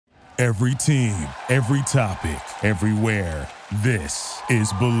Every team, every topic, everywhere. This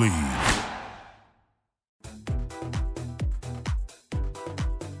is Believe.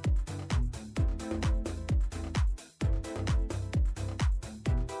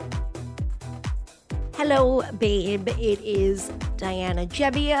 Hello, babe. It is Diana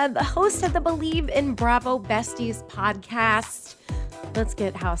Gebbia, the host of the Believe in Bravo Besties podcast. Let's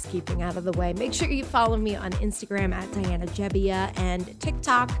get housekeeping out of the way. Make sure you follow me on Instagram at Diana Gebbia and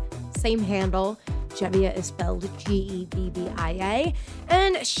TikTok, same handle. Gebbia is spelled Gebbia.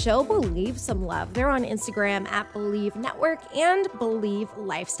 And show Believe some love. They're on Instagram at Believe Network and Believe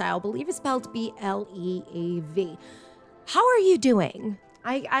Lifestyle. Believe is spelled Beleav. How are you doing?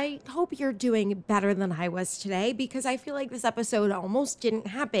 I hope you're doing better than I was today, because I feel like this episode almost didn't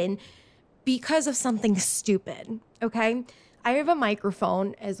happen because of something stupid, okay? I have a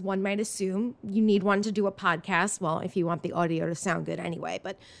microphone, as one might assume. You need one to do a podcast. Well, if you want the audio to sound good anyway,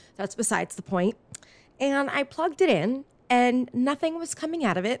 but that's besides the point. And I plugged it in and nothing was coming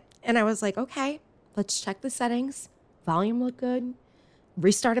out of it. And I was like, okay, let's check the settings. Volume looked good.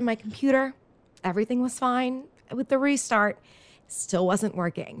 Restarted my computer. Everything was fine. With the restart, still wasn't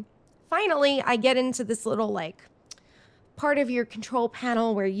working. Finally, I get into this little part of your control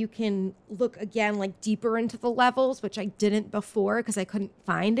panel where you can look again deeper into the levels, which I didn't before because I couldn't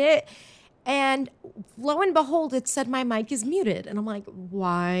find it. And lo and behold, it said my mic is muted. And I'm like,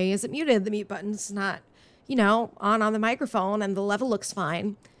 why is it muted? The mute button's not, on the microphone and the level looks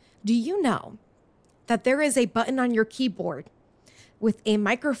fine. Do you know that there is a button on your keyboard with a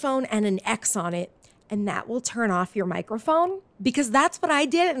microphone and an X on it, and that will turn off your microphone? Because that's what I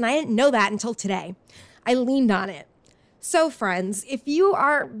did, and I didn't know that until today. I leaned on it. So friends, if you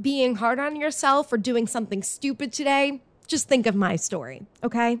are being hard on yourself or doing something stupid today, just think of my story,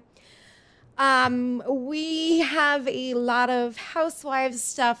 okay? We have a lot of Housewives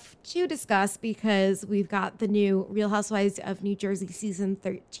stuff to discuss because we've got the new Real Housewives of New Jersey season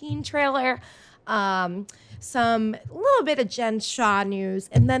 13 trailer, some little bit of Jen Shah news,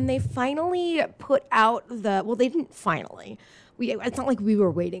 and then they finally put out they didn't finally. It's not like we were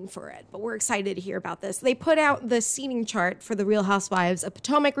waiting for it, but we're excited to hear about this. They put out the seating chart for the Real Housewives of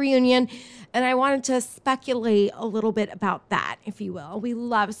Potomac reunion, and I wanted to speculate a little bit about that, if you will. We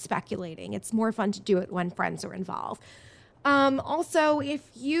love speculating. It's more fun to do it when friends are involved. Also, if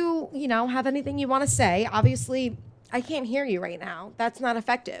you have anything you want to say, obviously I can't hear you right now. That's not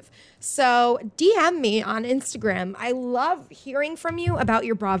effective. So DM me on Instagram. I love hearing from you about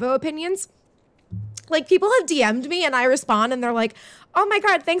your Bravo opinions. People have DM'd me and I respond and they're like, oh my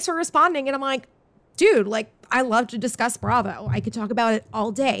God, thanks for responding. And I'm like, dude, I love to discuss Bravo. I could talk about it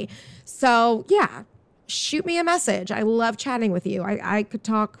all day. So yeah, shoot me a message. I love chatting with you. I could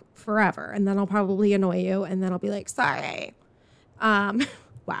talk forever and then I'll probably annoy you and then I'll be like, sorry.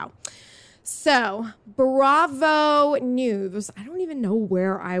 Wow. So Bravo news. I don't even know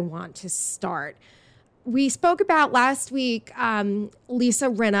where I want to start. We spoke about last week Lisa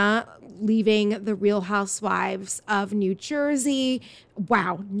Rinna leaving the Real Housewives of New Jersey.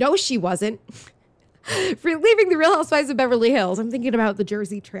 Wow. No, she wasn't. For leaving the Real Housewives of Beverly Hills. I'm thinking about the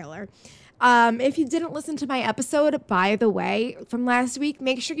Jersey trailer. If you didn't listen to my episode, by the way, from last week,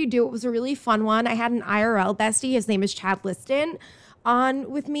 make sure you do. It was a really fun one. I had an IRL bestie. His name is Chad Liston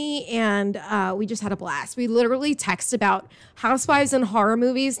on with me, and we just had a blast. We literally text about housewives and horror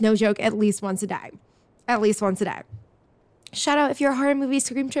movies, no joke, at least once a day. At least once a day. Shout out if your horror movie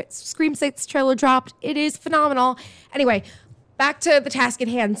Scream 6 trailer dropped. It is phenomenal. Anyway, back to the task at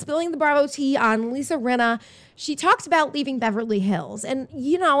hand. Spilling the Bravo tea on Lisa Rinna. She talked about leaving Beverly Hills. And,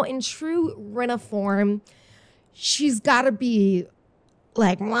 in true Rinna form, she's got to be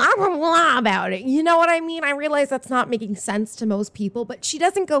blah, blah, blah about it. You know what I mean? I realize that's not making sense to most people, but she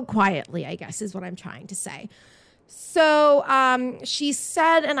doesn't go quietly, I guess is what I'm trying to say. So she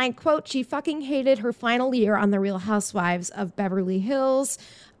said, and I quote, she fucking hated her final year on The Real Housewives of Beverly Hills.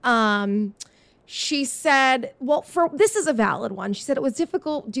 She said, this is a valid one. She said it was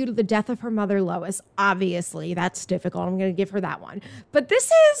difficult due to the death of her mother, Lois. Obviously, that's difficult. I'm going to give her that one. But this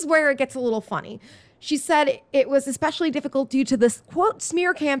is where it gets a little funny. She said it was especially difficult due to this, quote,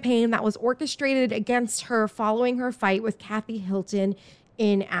 smear campaign that was orchestrated against her following her fight with Kathy Hilton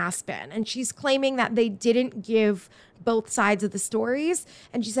in Aspen. And she's claiming that they didn't give both sides of the stories.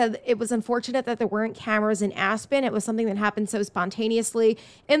 And she said it was unfortunate that there weren't cameras in Aspen. It was something that happened so spontaneously.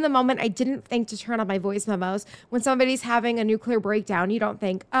 In the moment, I didn't think to turn on my voice memos. When somebody's having a nuclear breakdown, you don't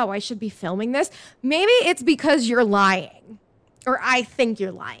think, oh, I should be filming this. Maybe it's because you're lying, or I think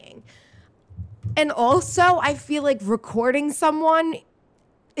you're lying. And also, I feel like recording someone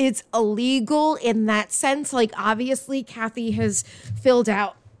is illegal in that sense. Like, obviously, Kathy has filled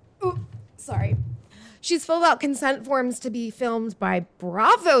out Sorry. She's filled out consent forms to be filmed by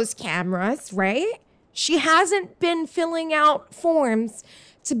Bravo's cameras, right? She hasn't been filling out forms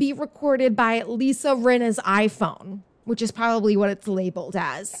to be recorded by Lisa Rinna's iPhone, which is probably what it's labeled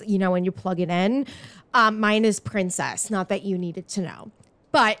as, when you plug it in. Mine is Princess, not that you needed to know.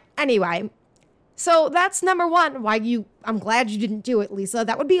 But anyway, so that's number one, I'm glad you didn't do it, Lisa.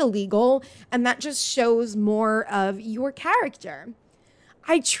 That would be illegal, and that just shows more of your character.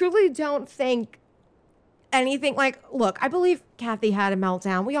 I truly don't think anything look, I believe Kathy had a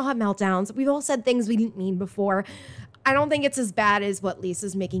meltdown. We all have meltdowns. We've all said things we didn't mean before. I don't think it's as bad as what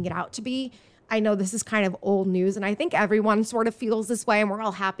Lisa's making it out to be. I know this is kind of old news, and I think everyone sort of feels this way, and we're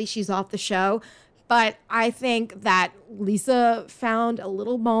all happy she's off the show. But I think that Lisa found a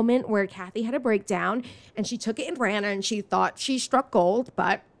little moment where Kathy had a breakdown, and she took it and ran, and she thought she struck gold,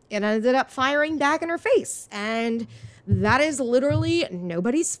 but it ended up firing back in her face. And that is literally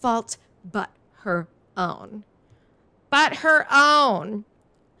nobody's fault but her own. But her own.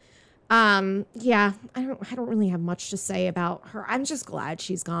 Yeah, I don't really have much to say about her. I'm just glad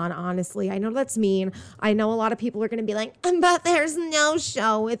she's gone, honestly. I know that's mean. I know a lot of people are going to be like, but there's no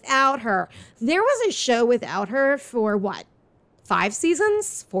show without her. There was a show without her for what? 5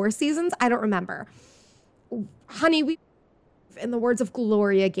 seasons? 4 seasons? I don't remember. Honey, we, in the words of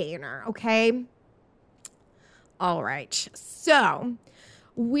Gloria Gaynor, okay? All right. So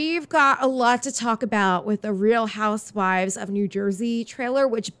we've got a lot to talk about with the Real Housewives of New Jersey trailer,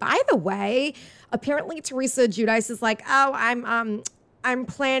 which, by the way, apparently Teresa Giudice is like, oh, I'm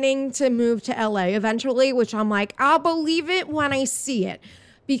planning to move to LA eventually, which I'm like, I'll believe it when I see it.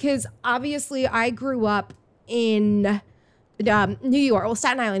 Because obviously I grew up in New York, well,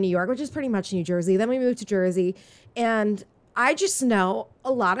 Staten Island, New York, which is pretty much New Jersey. Then we moved to Jersey. And I just know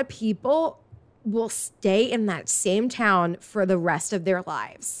a lot of people will stay in that same town for the rest of their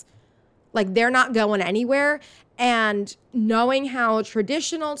lives. Like, they're not going anywhere. And knowing how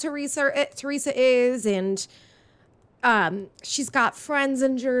traditional Teresa is, and she's got friends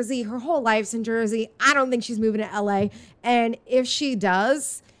in Jersey, her whole life's in Jersey. I don't think she's moving to LA. And if she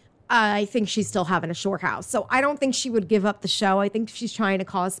does, I think she's still having a shore house. So I don't think she would give up the show. I think she's trying to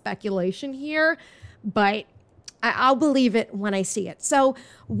cause speculation here, but I'll believe it when I see it. So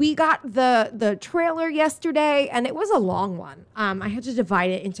we got the trailer yesterday, and it was a long one. I had to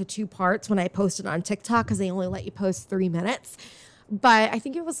divide it into 2 parts when I posted on TikTok because they only let you post 3 minutes. But I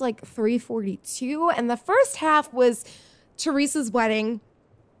think it was like 3:42, and the first half was Teresa's wedding.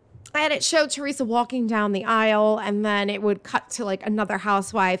 And it showed Teresa walking down the aisle, and then it would cut to like another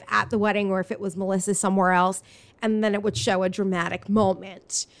housewife at the wedding, or if it was Melissa somewhere else, and then it would show a dramatic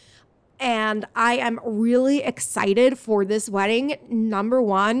moment. And I am really excited for this wedding. Number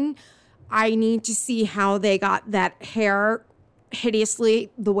one, I need to see how they got that hair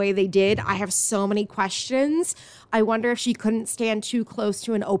hideously the way they did. I have so many questions. I wonder if she couldn't stand too close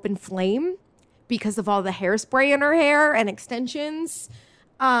to an open flame because of all the hairspray in her hair and extensions.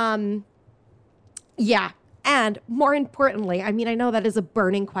 Yeah. And more importantly, I mean, I know that is a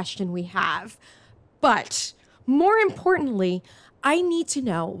burning question we have, but more importantly, I need to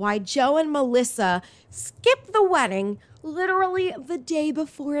know why Joe and Melissa skipped the wedding literally the day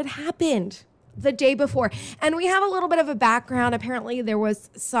before it happened. The day before. And we have a little bit of a background. Apparently, there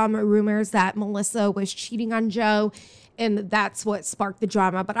was some rumors that Melissa was cheating on Joe, and that's what sparked the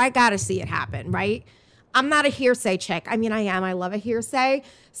drama. But I got to see it happen, right? I'm not a hearsay chick. I mean, I am. I love a hearsay.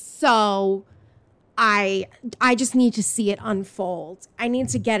 So I just need to see it unfold. I need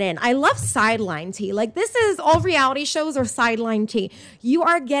to get in. I love sideline tea. Like, this is all reality shows are sideline tea. You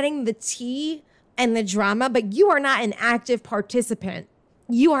are getting the tea and the drama, but you are not an active participant.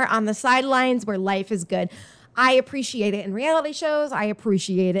 You are on the sidelines where life is good. I appreciate it in reality shows. I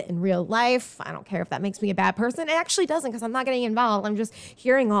appreciate it in real life. I don't care if that makes me a bad person. It actually doesn't, because I'm not getting involved. I'm just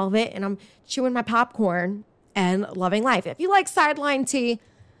hearing all of it, and I'm chewing my popcorn and loving life. If you like sideline tea,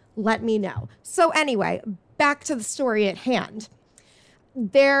 let me know. So anyway, back to the story at hand.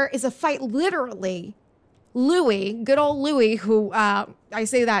 There is a fight, literally. Louis, good old Louis, who I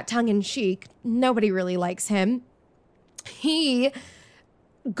say that tongue in cheek. Nobody really likes him. He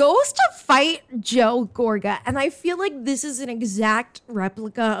goes to fight Joe Gorga. And I feel like this is an exact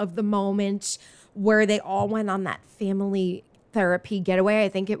replica of the moment where they all went on that family therapy getaway. I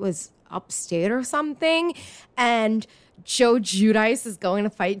think it was upstate or something. And Joe Giudice is going to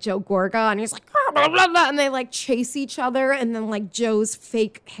fight Joe Gorga, and he's like, blah, blah, blah, and they like chase each other. And then like Joe's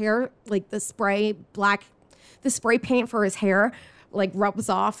fake hair, like the spray paint for his hair, like rubs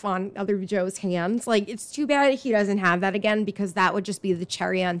off on other Joe's hands. Like, it's too bad he doesn't have that again, because that would just be the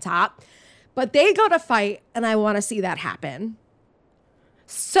cherry on top. But they go to fight, and I want to see that happen.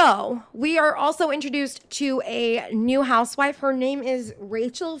 So we are also introduced to a new housewife. Her name is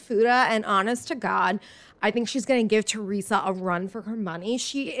Rachel Fuda, and honest to God, I think she's going to give Teresa a run for her money.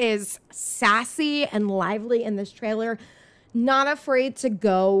 She is sassy and lively in this trailer, not afraid to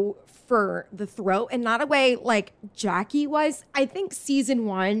go for the throat, and not a way like Jackie was. I think season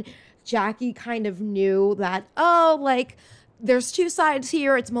 1, Jackie kind of knew that, there's two sides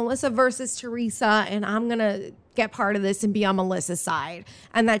here. It's Melissa versus Teresa, and I'm going to get part of this and be on Melissa's side.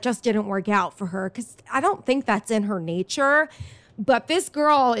 And that just didn't work out for her because I don't think that's in her nature. But this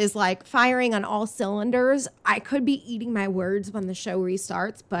girl is like firing on all cylinders. I could be eating my words when the show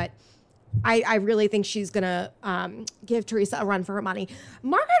restarts, but I really think she's going to give Teresa a run for her money.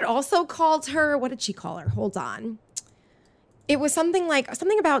 Margaret also called her, what did she call her? Hold on. It was something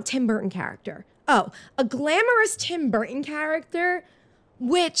about Tim Burton character. Oh, a glamorous Tim Burton character,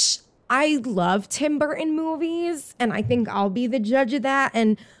 which I love Tim Burton movies, and I think I'll be the judge of that,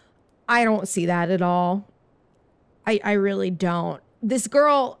 and I don't see that at all. I really don't. This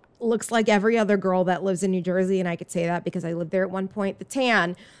girl looks like every other girl that lives in New Jersey, and I could say that because I lived there at one point. The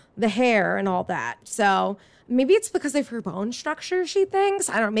tan, the hair, and all that. So maybe it's because of her bone structure, she thinks.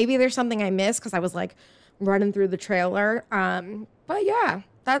 I don't know. Maybe there's something I missed because I was like running through the trailer. But yeah,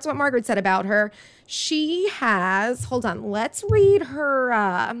 that's what Margaret said about her. She has, hold on, let's read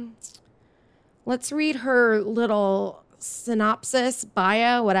her little synopsis,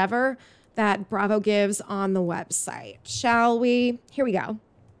 bio, whatever, that Bravo gives on the website. Shall we? Here we go.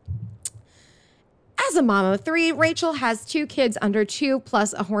 As a mom of 3, Rachel has 2 kids under 2,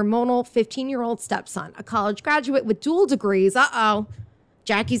 plus a hormonal 15-year-old stepson, a college graduate with dual degrees.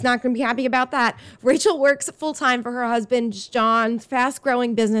 Jackie's not going to be happy about that. Rachel works full-time for her husband, John's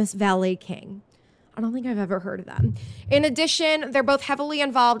fast-growing business, Valet King. I don't think I've ever heard of them. In addition, they're both heavily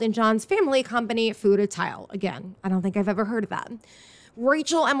involved in John's family company, Fuda Tile. Again, I don't think I've ever heard of them.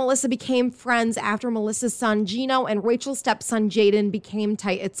 Rachel and Melissa became friends after Melissa's son, Gino, and Rachel's stepson, Jaden, became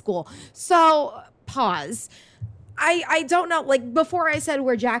tight at school. So, pause. I don't know, like before I said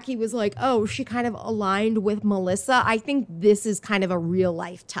where Jackie was like, oh, she kind of aligned with Melissa. I think this is kind of a real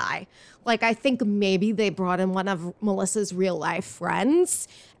life tie. Like, I think maybe they brought in one of Melissa's real life friends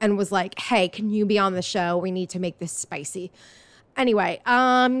and was like, hey, can you be on the show? We need to make this spicy. Anyway,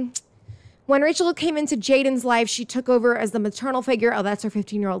 when Rachel came into Jaden's life, she took over as the maternal figure. Oh, that's her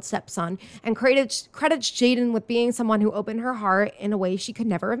 15-year-old stepson, and credits Jaden with being someone who opened her heart in a way she could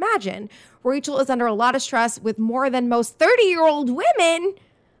never imagine. Rachel is under a lot of stress with more than most 30-year-old women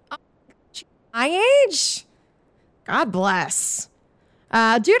my age. God bless.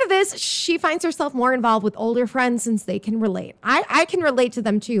 Due to this, she finds herself more involved with older friends since they can relate. I can relate to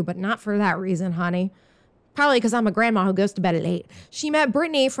them too, but not for that reason, honey. Probably because I'm a grandma who goes to bed at 8. She met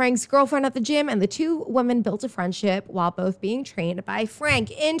Brittany, Frank's girlfriend, at the gym, and the two women built a friendship while both being trained by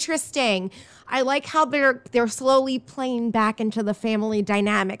Frank. Interesting. I like how they're slowly playing back into the family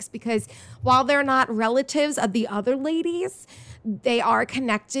dynamics, because while they're not relatives of the other ladies, they are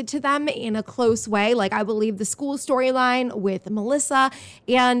connected to them in a close way. Like, I believe the school storyline with Melissa,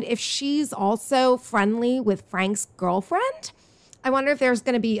 and if she's also friendly with Frank's girlfriend, I wonder if there's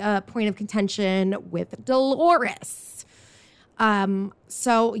going to be a point of contention with Dolores.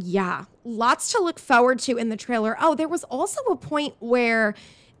 So yeah, lots to look forward to in the trailer. Oh, there was also a point where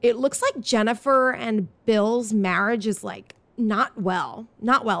it looks like Jennifer and Bill's marriage is like not well,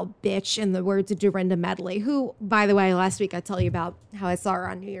 bitch, in the words of Dorinda Medley, who, by the way, last week I tell you about how I saw her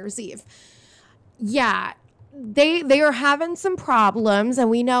on New Year's Eve. Yeah. They are having some problems, and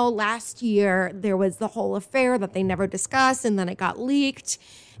we know last year there was the whole affair that they never discussed, and then it got leaked.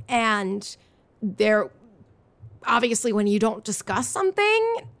 And they're obviously, when you don't discuss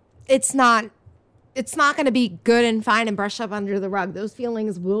something, it's not going to be good and fine and brushed up under the rug. Those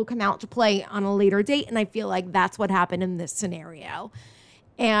feelings will come out to play on a later date, and I feel like that's what happened in this scenario.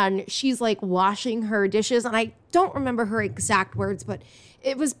 And she's like washing her dishes, and I don't remember her exact words, but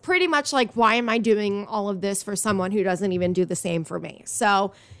it was pretty much like, why am I doing all of this for someone who doesn't even do the same for me?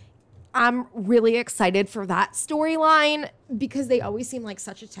 So I'm really excited for that storyline because they always seem like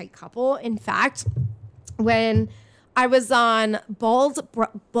such a tight couple. In fact, when I was on Bold,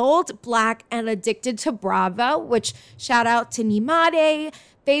 Black, and Addicted to Bravo, which shout out to Nimade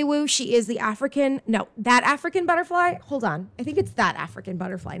Bewu. She is that African butterfly. Hold on. I think it's that African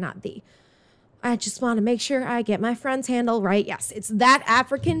butterfly, not the. I just want to make sure I get my friend's handle right. Yes, it's that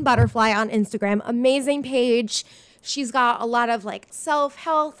African butterfly on Instagram. Amazing page. She's got a lot of like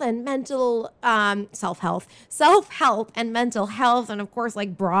self-help and mental health, and mental health. And of course,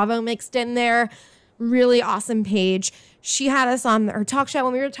 like Bravo mixed in there. Really awesome page. She had us on her talk show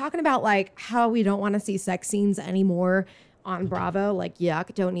when we were talking about like how we don't want to see sex scenes anymore on Bravo. Like,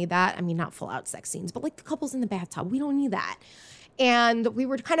 yuck, don't need that. I mean, not full out sex scenes, but like the couples in the bathtub, we don't need that. And we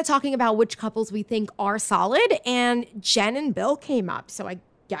were kind of talking about which couples we think are solid, and Jen and Bill came up. So I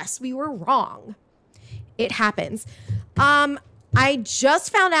guess we were wrong. It happens. I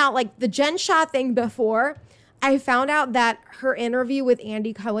just found out, like, the Jen Shah thing before, I found out that her interview with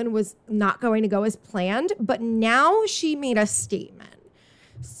Andy Cohen was not going to go as planned, but now she made a statement.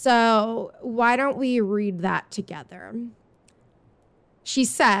 So why don't we read that together? She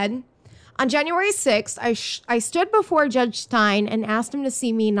said, on January 6th, I stood before Judge Stein and asked him to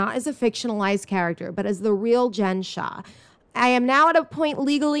see me not as a fictionalized character, but as the real Jen Shah. I am now at a point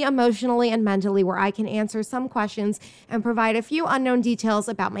legally, emotionally, and mentally where I can answer some questions and provide a few unknown details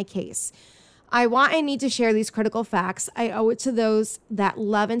about my case. I want and need to share these critical facts. I owe it to those that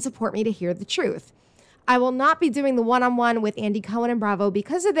love and support me to hear the truth. I will not be doing the one-on-one with Andy Cohen and Bravo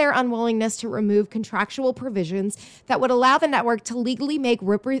because of their unwillingness to remove contractual provisions that would allow the network to legally make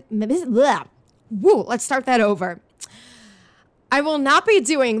let's start that over. I will not be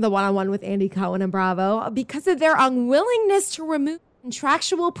doing the one-on-one with Andy Cohen and Bravo because of their unwillingness to remove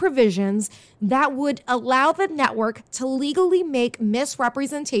contractual provisions that would allow the network to legally make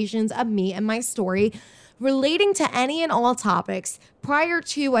misrepresentations of me and my story relating to any and all topics prior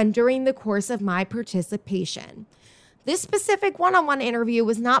to and during the course of my participation. This specific one-on-one interview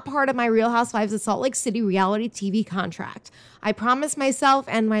was not part of my Real Housewives of Salt Lake City reality TV contract. I promised myself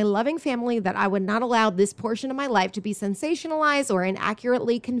and my loving family that I would not allow this portion of my life to be sensationalized or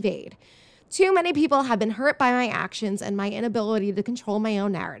inaccurately conveyed. Too many people have been hurt by my actions and my inability to control my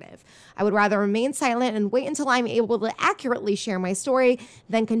own narrative. I would rather remain silent and wait until I'm able to accurately share my story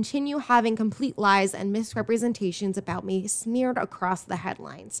than continue having complete lies and misrepresentations about me smeared across the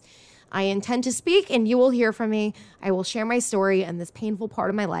headlines. I intend to speak and you will hear from me. I will share my story and this painful part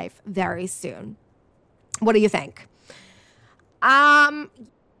of my life very soon. What do you think? I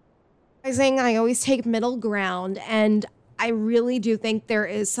always take middle ground, and I really do think there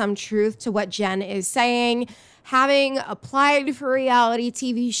is some truth to what Jen is saying. Having applied for reality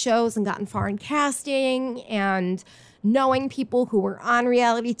TV shows and gotten far in casting and knowing people who were on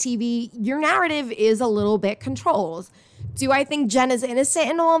reality TV, your narrative is a little bit controlled. Do I think Jen is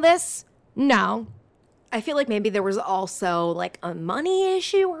innocent in all this? No. I feel like maybe there was also like a money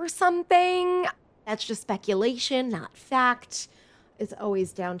issue or something. That's just speculation, not fact. It's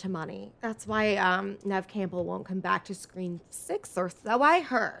always down to money. That's why Nev Campbell won't come back to Screen 6, or so I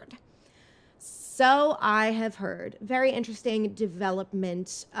heard. So I have heard. Very interesting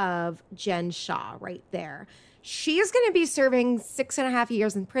development of Jen Shah right there. She is going to be serving 6.5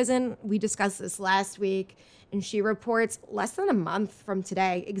 years in prison. We discussed this last week, and she reports less than a month from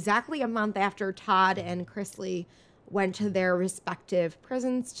today, exactly a month after Todd and Chrisley went to their respective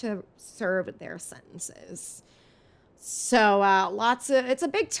prisons to serve their sentences. So it's a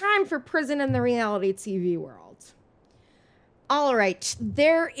big time for prison in the reality TV world. All right,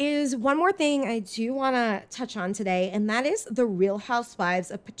 there is one more thing I do want to touch on today, and that is the Real Housewives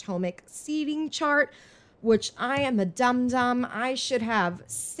of Potomac seating chart, which I am a dum-dum. I should have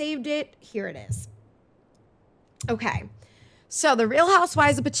saved it. Here it is. Okay, so the Real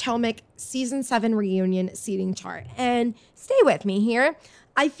Housewives of Potomac Season 7 reunion seating chart. And stay with me here.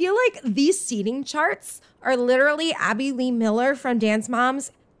 I feel like these seating charts are literally Abby Lee Miller from Dance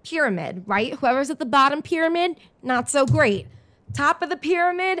Moms pyramid, right? Whoever's at the bottom pyramid, not so great. Top of the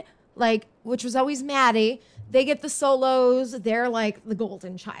pyramid, like, which was always Maddie, they get the solos. They're like the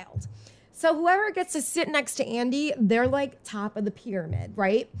golden child. So whoever gets to sit next to Andy, they're like top of the pyramid,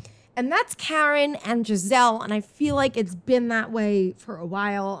 right? And that's Karen and Giselle. And I feel like it's been that way for a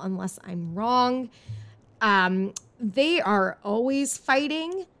while, unless I'm wrong. They are always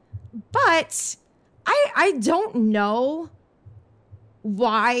fighting, but I don't know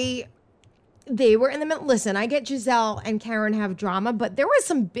why they were in the middle. Listen, I get Giselle and Karen have drama, but there was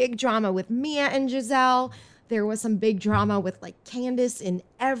some big drama with Mia and Giselle. There was some big drama with like Candace and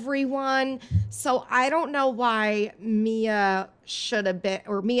everyone. So I don't know why Mia should have been,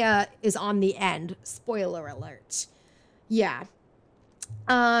 or Mia is on the end. Spoiler alert. Yeah.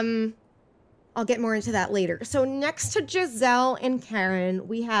 I'll get more into that later. So next to Giselle and Karen,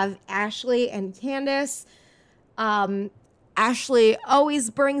 we have Ashley and Candace. Ashley always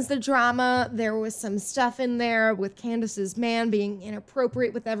brings the drama. There was some stuff in there with Candace's man being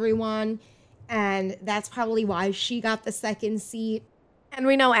inappropriate with everyone, and that's probably why she got the second seat. And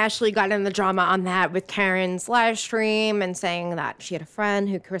we know Ashley got in the drama on that with Karen's live stream and saying that she had a friend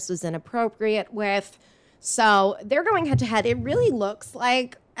who Chris was inappropriate with. So they're going head to head. It really looks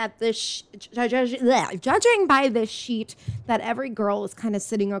like at this judging by this sheet that every girl is kind of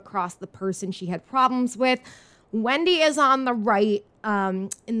sitting across the person she had problems with. Wendy is on the right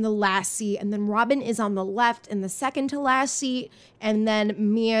in the last seat, and then Robin is on the left in the second to last seat, and then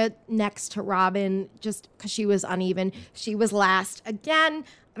Mia next to Robin, just because she was uneven. She was last. Again,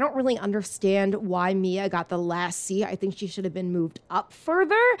 I don't really understand why Mia got the last seat. I think she should have been moved up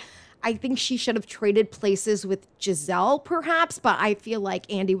further. I think she should have traded places with Giselle, perhaps, but I feel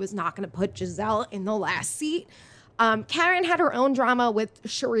like Andy was not going to put Giselle in the last seat. Karen had her own drama with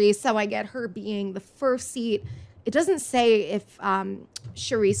Charisse, so I get her being the first seat. It doesn't say if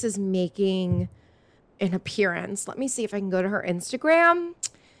Charisse is making an appearance. Let me see if I can go to her Instagram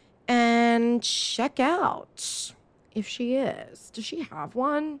and check out if she is. Does she have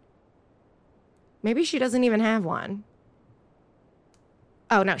one? Maybe she doesn't even have one.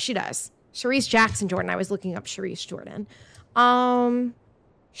 Oh, no, she does. Charisse Jackson Jordan. I was looking up Charisse Jordan.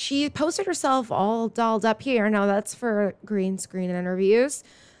 She posted herself all dolled up here. No, that's for green screen interviews.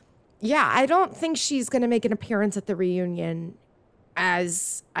 Yeah, I don't think she's going to make an appearance at the reunion,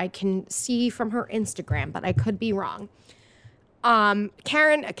 as I can see from her Instagram, but I could be wrong.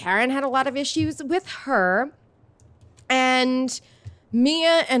 Karen had a lot of issues with her, and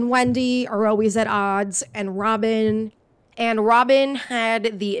Mia and Wendy are always at odds, and Robin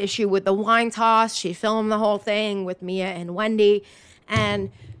had the issue with the wine toss. She filmed the whole thing with Mia and Wendy,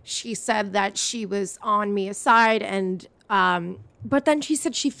 and she said that she was on Mia's side, and but then she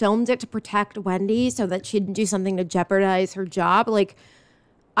said she filmed it to protect Wendy so that she didn't do something to jeopardize her job. Like,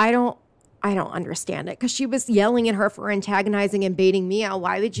 I don't understand it, because she was yelling at her for antagonizing and baiting Mia.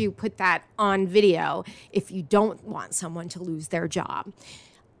 Why would you put that on video if you don't want someone to lose their job?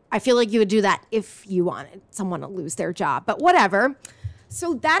 I feel like you would do that if you wanted someone to lose their job, but whatever.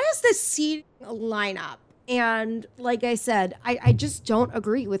 So that is the seat lineup. And like I said, I just don't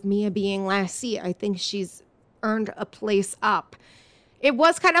agree with Mia being last seat. I think she's earned a place up. It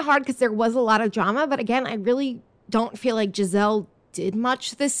was kind of hard because there was a lot of drama, but again, I really don't feel like Giselle did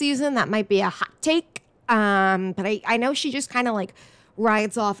much this season. That might be a hot take. But I know she just kind of like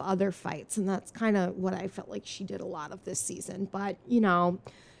rides off other fights, and that's kind of what I felt like she did a lot of this season. But, you know,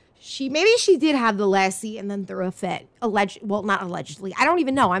 maybe she did have the last seat and then threw a fit. Well, not allegedly. I don't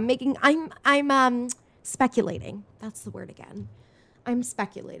even know. I'm speculating. That's the word again. I'm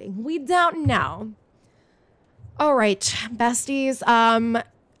speculating. We don't know. All right, besties.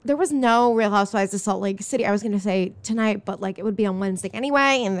 There was no Real Housewives of Salt Lake City. I was going to say tonight, but like it would be on Wednesday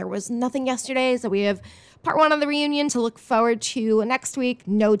anyway, and there was nothing yesterday. So we have part 1 of the reunion to look forward to next week.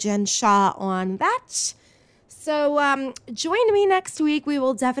 No Jen Shah on that. So join me next week. We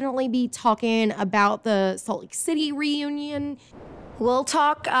will definitely be talking about the Salt Lake City reunion. We'll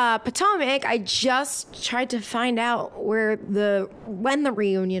talk Potomac. I just tried to find out when the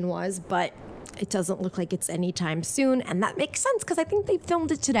reunion was, but it doesn't look like it's anytime soon, and that makes sense because I think they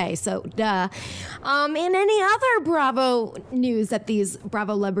filmed it today, so duh. And any other Bravo news that these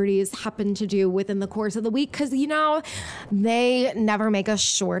Bravo celebrities happen to do within the course of the week, because, you know, they never make us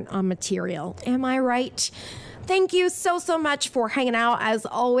short on material. Am I right? Thank you so much for hanging out. As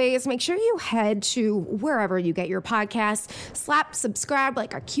always, make sure you head to wherever you get your podcasts. Slap subscribe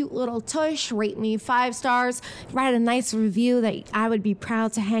like a cute little tush. Rate me 5 stars. Write a nice review that I would be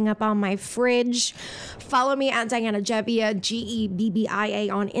proud to hang up on my fridge. Follow me at Diana Gebbia,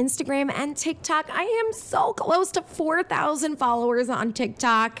 Gebbia on Instagram and TikTok. I am so close to 4,000 followers on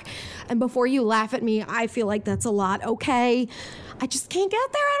TikTok. And before you laugh at me, I feel like that's a lot, okay? I just can't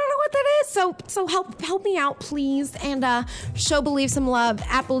get there. I don't know what that is. So help me out, please. And show Believe some love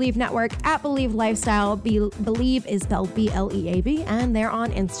at Believe Network, at Believe Lifestyle. Believe is spelled BLEAV, and they're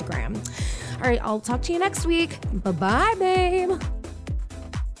on Instagram. All right, I'll talk to you next week. Bye-bye, babe.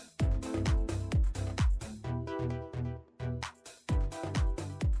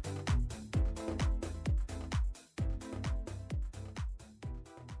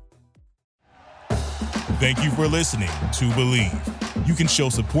 Thank you for listening to Believe. You can show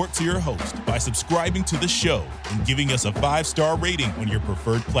support to your host by subscribing to the show and giving us a 5-star rating on your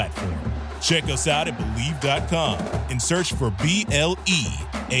preferred platform. Check us out at Believe.com and search for BLEAV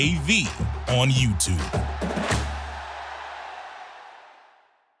on YouTube.